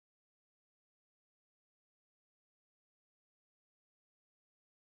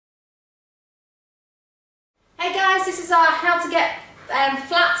Hey guys, this is our how to get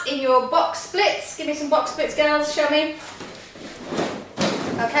flat in your box splits. Give me some box splits, girls, show me.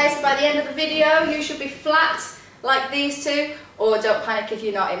 Okay, so by the end of the video you should be flat like these two, or don't panic if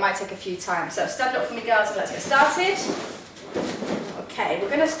you're not, it might take a few times. So stand up for me girls and let's get started. Okay, we're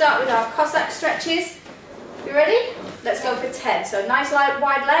going to start with our Cossack stretches. You ready? Let's go for 10. So nice light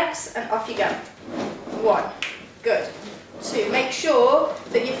wide legs and off you go. 1, good. 2, make sure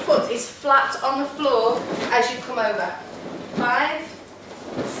that your foot is flat on the floor as you come over. 5,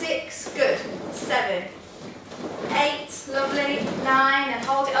 6, good. 7, 8, lovely. 9, and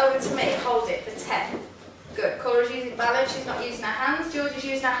hold it over to me. Hold it for 10. Good. Cora's using balance, she's not using her hands. George is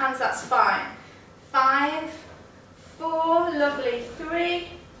using her hands, that's fine. 5, 4, lovely. 3,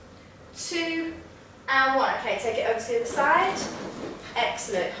 2, and 1. Okay, take it over to the other side.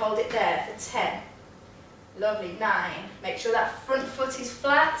 Excellent. Hold it there for 10. Lovely. 9. Make sure that front foot is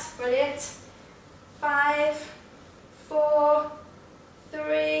flat. Brilliant. 5, 4,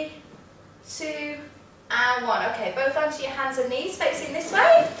 3, 2, and 1. Okay, both onto your hands and knees, facing this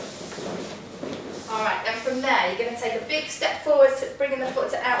way. Alright, then from there, you're going to take a big step forward, bringing the foot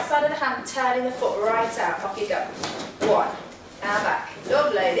to outside of the hand, turning the foot right out. Off you go. 1. Now back.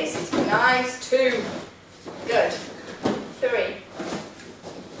 Lovely. This is nice. 2. Good. 3.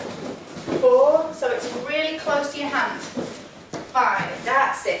 4, so it's really close to your hand. 5,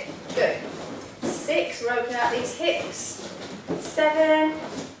 that's it. Good. 6, we're opening out these hips. 7,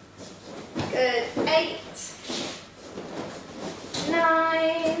 good. 8,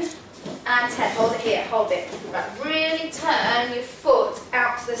 9, and 10. Hold it here, hold it. Right, really turn your foot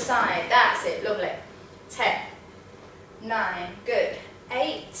out to the side. That's it, lovely. 10, 9, good.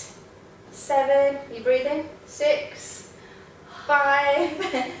 8, 7, are you breathing? 6,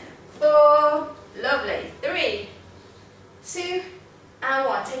 5, 4, lovely. 3, 2, and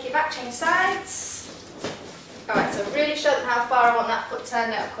 1. Take it back, change sides. Alright, so really show them how far I want that foot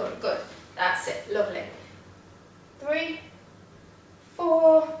turned out. Good. That's it, lovely. 3,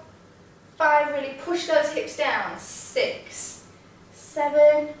 4, 5, really push those hips down. 6,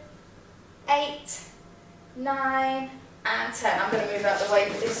 7, 8, 9, and 10. I'm going to move out the way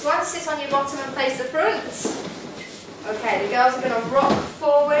for this one. Sit on your bottom and face the front. Okay, the girls are going to rock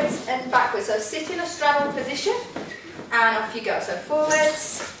forwards and backwards. So sit in a straddle position and off you go. So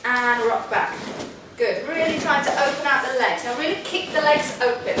forwards and rock back. Good. Really trying to open out the legs. Now really kick the legs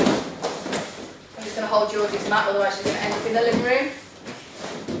open. I'm just going to hold Georgie's mat, otherwise she's going to end up in the living room.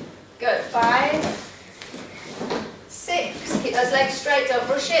 Good. 5, 6. Keep those legs straight, don't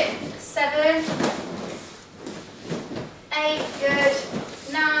rush it. 7, 8. Good.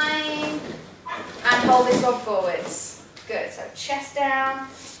 9. And hold this one forwards. Good, so chest down,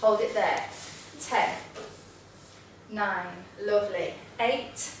 hold it there. 10, 9, lovely.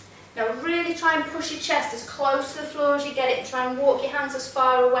 8, now really try and push your chest as close to the floor as you get it and try and walk your hands as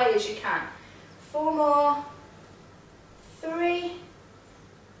far away as you can. 4 more, 3,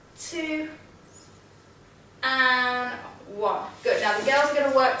 2, and 1. Good, now the girls are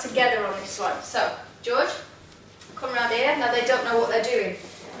going to work together on this one. So, George, come around here. Now they don't know what they're doing,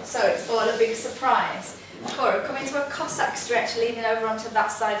 so it's all a big surprise. Cora, come into a Cossack stretch, leaning over onto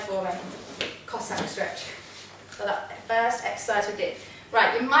that side for me. Cossack stretch. So that first exercise we did.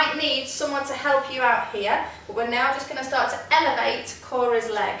 Right, you might need someone to help you out here, but we're now just going to start to elevate Cora's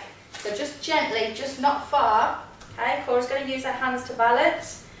leg. So just gently, just not far. Okay, Cora's going to use her hands to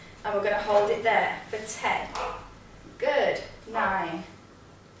balance, and we're going to hold it there for 10. Good. 9,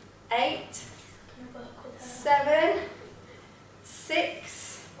 8, 7,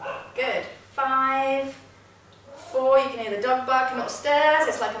 6, good. 5, 4, you can hear the dog barking upstairs,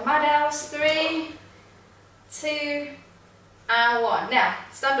 it's like a madhouse. 3, 2, and 1. Now,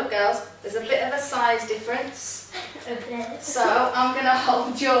 stand up girls, there's a bit of a size difference. Okay. So, I'm going to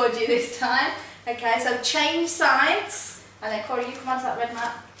hold Georgie this time. Okay, so change sides, and then Cora, you come onto that red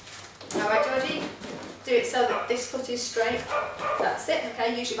mat. Alright Georgie, do it so that this foot is straight. That's it,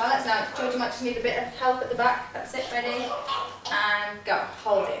 okay, use your balance. Now, Georgie might just need a bit of help at the back. That's it, ready, and go.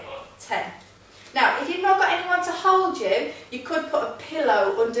 Hold it. 10. Now, if you've not got anyone to hold you, you could put a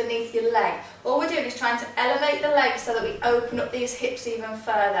pillow underneath your leg. All we're doing is trying to elevate the legs so that we open up these hips even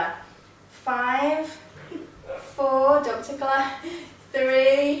further. 5, 4, don't tickle her.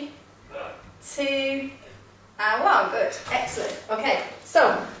 3, 2, and 1. Good, excellent. Okay,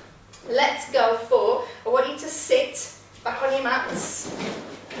 so let's go for, I want you to sit back on your mats.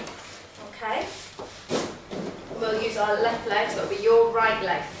 Okay. We'll use our left leg, so it'll be your right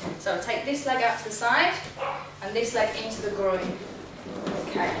leg. So take this leg out to the side and this leg into the groin.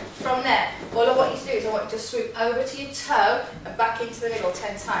 Okay, from there, all I want you to do is I want you to swoop over to your toe and back into the middle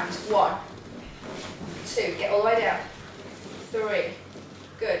 10 times. 1, 2. Get all the way down. 3.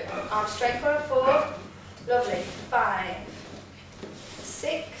 Good. Arms straight for a 4. Lovely. 5.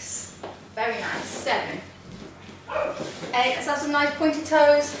 6. Very nice. 7. 8. Let's have some nice pointy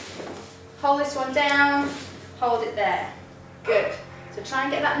toes. Hold this one down. Hold it there. Good. So try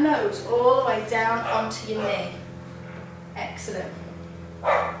and get that nose all the way down onto your knee. Excellent.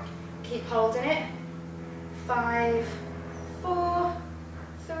 Keep holding it. 5, 4,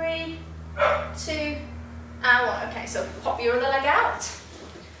 3, 2, and 1. Okay, so pop your other leg out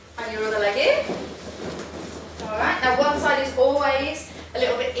and your other leg in. Alright, now one side is always a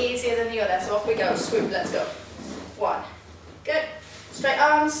little bit easier than the other, so off we go. Swoop, let's go. 1. Good. Straight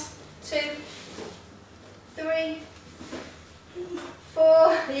arms. 2, 3, 4.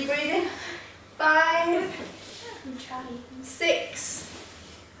 Are you breathing? 5. I'm trying. 6,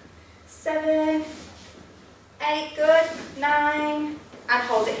 7, 8, good, 9, and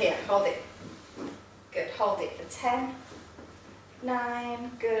hold it here, hold it. Good, hold it for 10,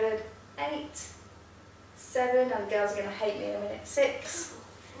 9, good, 8, 7, and the girls are going to hate me in a minute, 6,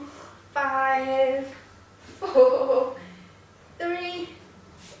 5, 4, 3,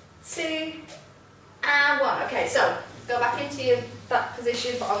 2, and 1. Okay, so go back into that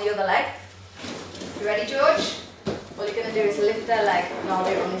position but on the other leg. You ready, George? All you're going to do is lift their leg, and I'll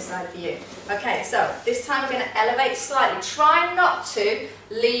do it on this side for you. Okay, so this time we're going to elevate slightly. Try not to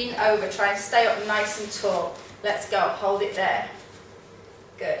lean over. Try and stay up nice and tall. Let's go. Hold it there.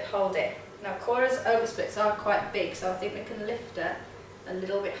 Good. Hold it. Now, Cora's oversplits are quite big, so I think we can lift her a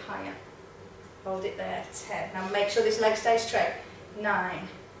little bit higher. Hold it there. 10. Now, make sure this leg stays straight. 9,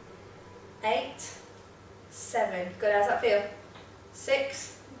 8, 7. Good. How's that feel?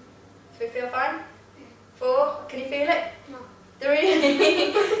 6. Does it feel fine? 4, can you feel it? No. 3,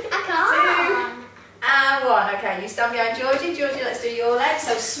 I can't. 2, and 1. Okay, you stand behind Georgie. Georgie, let's do your leg.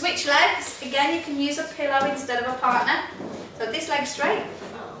 So switch legs. Again, you can use a pillow instead of a partner. So this leg straight.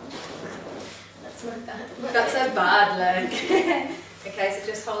 Oh. That's my bad. That's a bad leg. Okay, so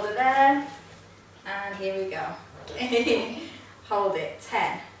just hold it there. And here we go. Hold it.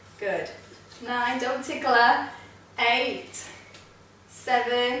 10. Good. 9, don't tickle her. 8,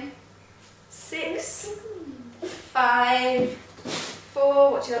 7, 6, 5,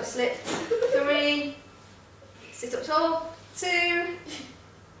 4, watch you don't slip, 3, sit up tall, 2,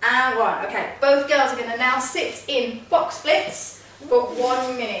 and 1. Okay, both girls are going to now sit in box splits for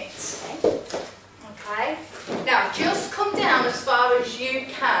 1 minute. Okay, now just come down as far as you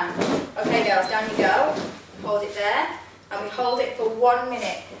can. Okay girls, down you go, hold it there, and we hold it for 1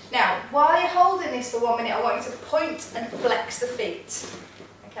 minute. Now, while you're holding this for 1 minute, I want you to point and flex the feet.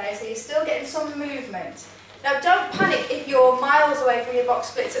 Okay, so you're still getting some movement. Now don't panic if you're miles away from your box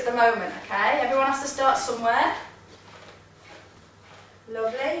splits at the moment, okay? Everyone has to start somewhere.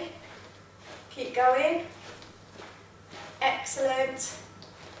 Lovely. Keep going. Excellent.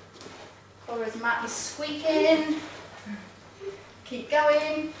 Cora's mat is squeaking. Keep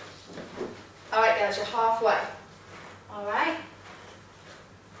going. Alright girls, you're halfway. Alright.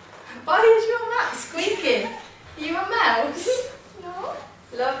 Why is your mat squeaking? Are you a mouse? No.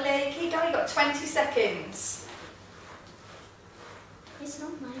 Lovely, keep going, you've got 20 seconds. It's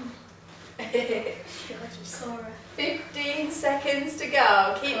not mine. 15 seconds to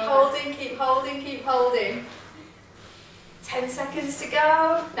go. Keep holding, keep holding, keep holding. 10 seconds to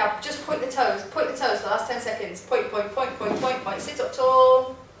go. Now just point the toes for the last 10 seconds. Point, point, point, point, point, point. Sit up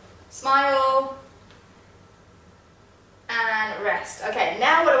tall, smile, and rest. Okay,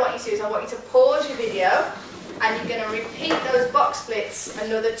 now what I want you to do is I want you to pause your video and you're going to repeat those box splits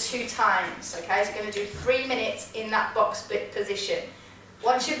another 2 times. Okay, so you're going to do 3 minutes in that box split position.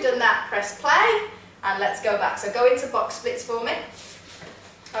 Once you've done that, press play and let's go back. So go into box splits for me.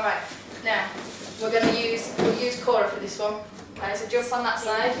 Alright, now we'll use Cora for this one. Okay, so jump on that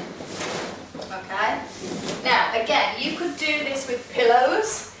side. Okay. Now again, you could do this with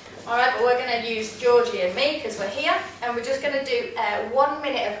pillows. Alright, but we're going to use Georgie and me because we're here and we're just going to do 1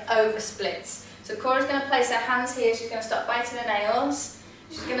 minute of over splits. So Cora's going to place her hands here, she's going to stop biting her nails.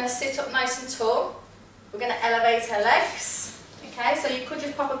 She's going to sit up nice and tall. We're going to elevate her legs. Okay, so you could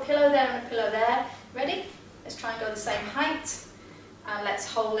just pop a pillow there and a pillow there. Ready? Let's try and go the same height. And let's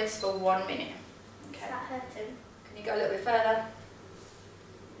hold this for 1 minute. Okay. Is that hurting? Can you go a little bit further?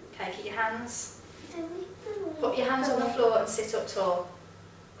 Okay, keep your hands. Put your hands on the floor and sit up tall.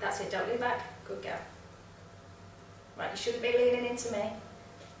 That's it, don't lean back. Good girl. Right, you shouldn't be leaning into me.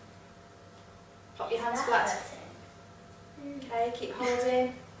 Pop your hands flat. Okay, keep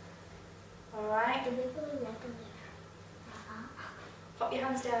holding. Alright. Pop your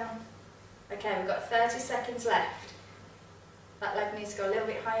hands down. Okay, we've got 30 seconds left. That leg needs to go a little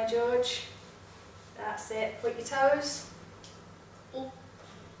bit higher, George. That's it. Put your toes.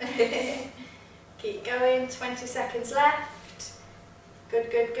 Keep going. 20 seconds left. Good,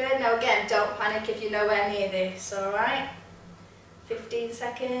 good, good. Now again, don't panic if you're nowhere near this, alright? 15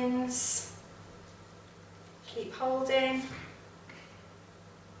 seconds. Keep holding.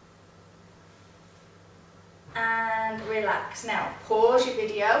 And relax. Now pause your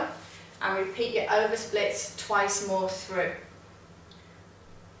video and repeat your over splits twice more through.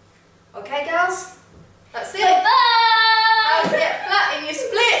 Okay girls? That's it. How to get flat in your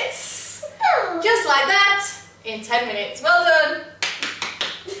splits. Just like that in 10 minutes. Well done.